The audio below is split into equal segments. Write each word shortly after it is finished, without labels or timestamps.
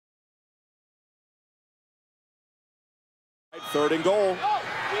3rd and goal.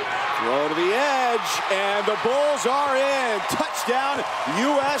 Throw to the edge, and the Bulls are in. Touchdown,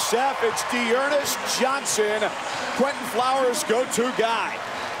 USF. It's Dearness Johnson, Quinton Flowers' go-to guy.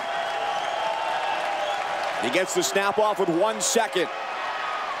 He gets the snap off with 1 second.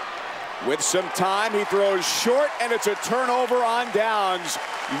 With some time, he throws short, and it's a turnover on downs.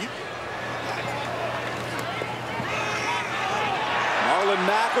 Marlon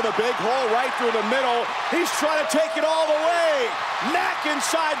Mack with a big hole right through the middle. He's trying to take it all the way. Mack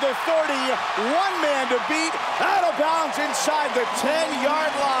inside the 30. One man to beat. Out of bounds inside the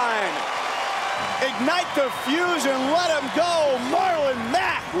 10-yard line. Ignite the fuse and let him go. Marlon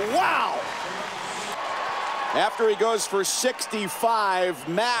Mack. Wow. After he goes for 65,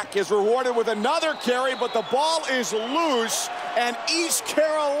 Mack is rewarded with another carry, but the ball is loose, and East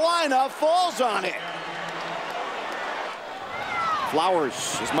Carolina falls on it.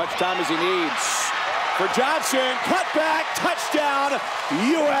 Flowers, as much time as he needs. For Johnson, cut back, touchdown,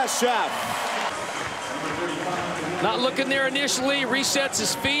 USF. Not looking there initially, resets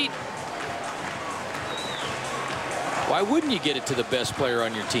his feet. Why wouldn't you get it to the best player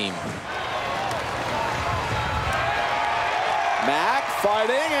on your team? Mack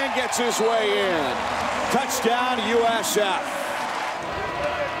fighting and gets his way in. Touchdown, USF.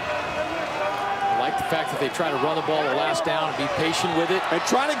 I like the fact that they try to run the ball the last down and be patient with it. And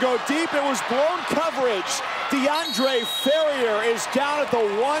trying to go deep, it was blown coverage. DeAndre Ferrier is down at the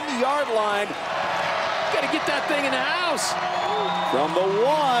 1-yard line. Got to get that thing in the house. From the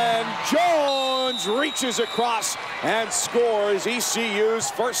 1, Jones reaches across and scores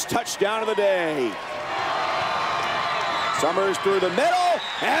ECU's first touchdown of the day. Summers through the middle,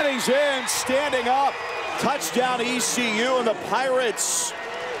 and he's in, standing up. Touchdown ECU, and the Pirates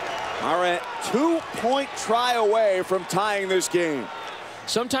are a 2-point try away from tying this game.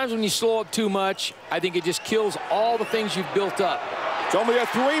 Sometimes when you slow up too much, I think it just kills all the things you've built up. It's only a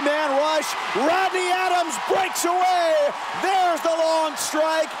 3-man rush. Rodney Adams breaks away. There's the long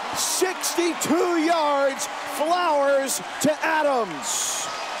strike. 62 yards. Flowers to Adams.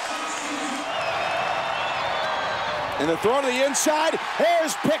 And the throw to the inside.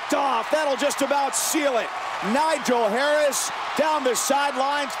 Harris picked off. That'll just about seal it. Nigel Harris down the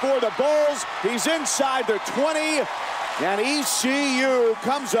sidelines for the Bulls. He's inside the 20. And ECU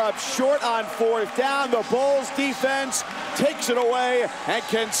comes up short on 4th down. The Bulls defense takes it away and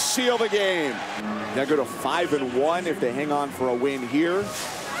can seal the game. They'll go to 5-1 if they hang on for a win here.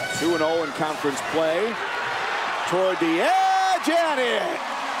 2-0 in conference play. Toward the edge, and in.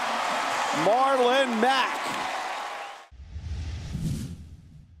 Marlon Mack.